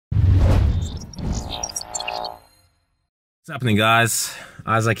Happening, guys?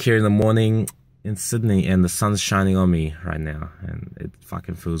 Isaac here in the morning in Sydney, and the sun's shining on me right now, and it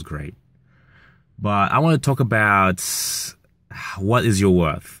fucking feels great. But I want to talk about what is your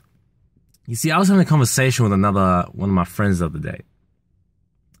worth. You see, I was having a conversation with one of my friends the other day,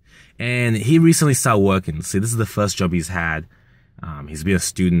 and he recently started working. See, this is the first job he's had. He's been a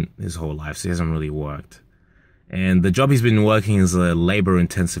student his whole life, so he hasn't really worked. And the job he's been working is a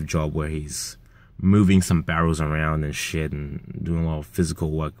labor-intensive job where he's moving some barrels around and shit and doing a lot of physical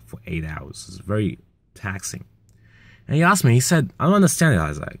work for 8 hours. It's very taxing. And he asked me, he said, I don't understand it. I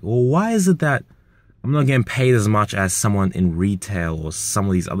was like, well, why is it that I'm not getting paid as much as someone in retail or some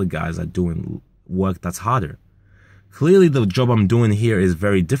of these other guys that are doing work that's harder? Clearly, the job I'm doing here is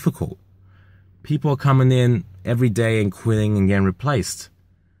very difficult. People are coming in every day and quitting and getting replaced.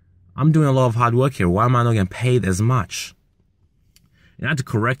 I'm doing a lot of hard work here. Why am I not getting paid as much? And I had to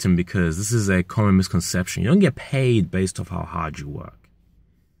correct him because this is a common misconception. You don't get paid based off how hard you work.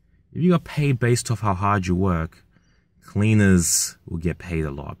 If you got paid based off how hard you work, cleaners will get paid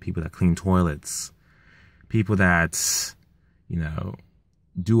a lot. People that clean toilets, people that,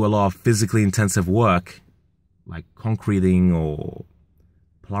 do a lot of physically intensive work, like concreting or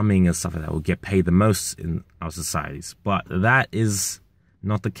plumbing and stuff like that, will get paid the most in our societies. But that is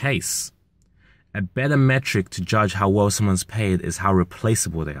not the case. A better metric to judge how well someone's paid is how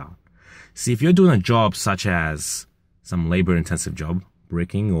replaceable they are. See, if you're doing a job such as some labor-intensive job,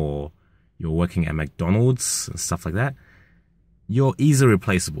 bricking, or you're working at McDonald's and stuff like that, you're easily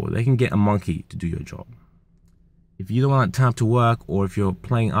replaceable. They can get a monkey to do your job. If you don't want time to work, or if you're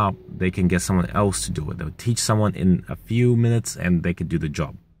playing up, they can get someone else to do it. They'll teach someone in a few minutes and they can do the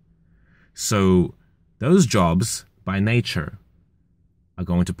job. So those jobs, by nature, are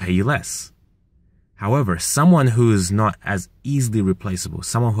going to pay you less. However, someone who is not as easily replaceable,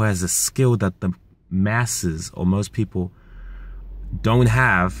 someone who has a skill that the masses or most people don't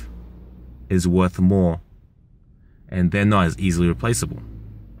have, is worth more, and they're not as easily replaceable.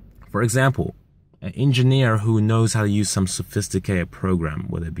 For example, an engineer who knows how to use some sophisticated program,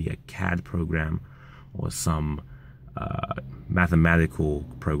 whether it be a CAD program or some mathematical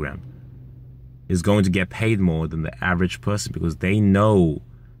program, is going to get paid more than the average person because they know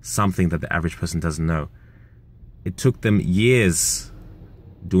something that the average person doesn't know. It took them years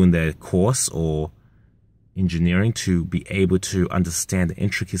doing their course or engineering to be able to understand the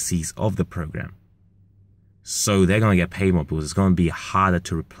intricacies of the program. So they're going to get paid more because it's going to be harder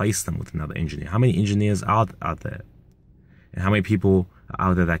to replace them with another engineer. How many engineers are out there? And how many people are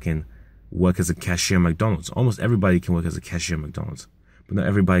out there that can work as a cashier at McDonald's? Almost everybody can work as a cashier at McDonald's, but not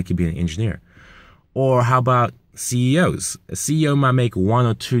everybody can be an engineer. Or how about CEOs? A CEO might make one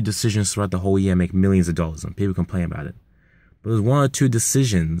or two decisions throughout the whole year and make millions of dollars, and people complain about it. But those one or two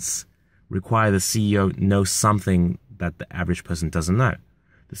decisions require the CEO know something that the average person doesn't know.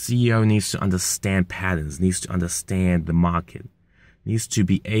 The CEO needs to understand patterns, needs to understand the market, needs to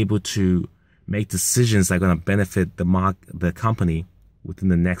be able to make decisions that are going to benefit the company within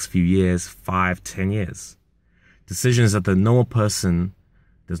the next few years, 5, 10 years. Decisions that the normal person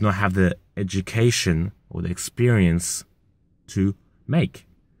does not have the education or the experience to make.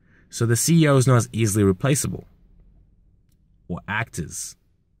 So the CEO is not as easily replaceable. Or actors.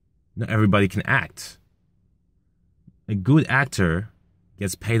 Not everybody can act. A good actor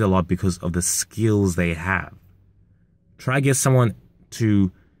gets paid a lot because of the skills they have. Try to get someone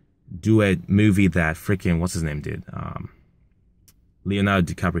to do a movie that freaking, what's his name did?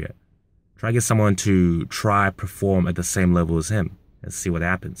 Leonardo DiCaprio. Try to get someone to perform at the same level as him and see what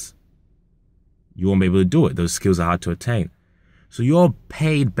happens. You won't be able to do it. Those skills are hard to attain. So you're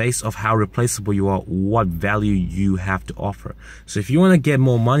paid based off how replaceable you are, what value you have to offer. So if you want to get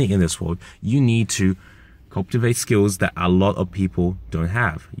more money in this world, you need to cultivate skills that a lot of people don't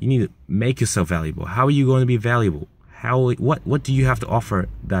have. You need to make yourself valuable. How are you going to be valuable? What do you have to offer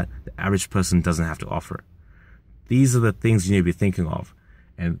that the average person doesn't have to offer? These are the things you need to be thinking of.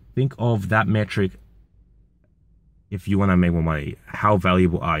 And think of that metric if you want to make more money. How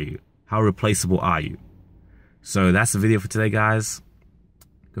valuable are you? How replaceable are you? So that's the video for today, guys.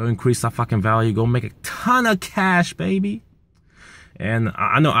 Go increase that fucking value. Go make a ton of cash, baby. And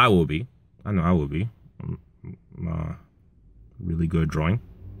I know I will be. I'm really good at drawing.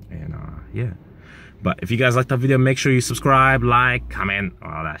 And yeah. But if you guys like that video, make sure you subscribe, like, comment,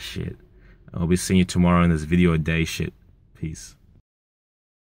 all that shit. I'll be seeing you tomorrow in this video a day shit. Peace.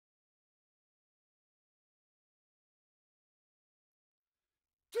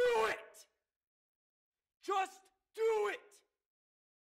 Do it! Just do it!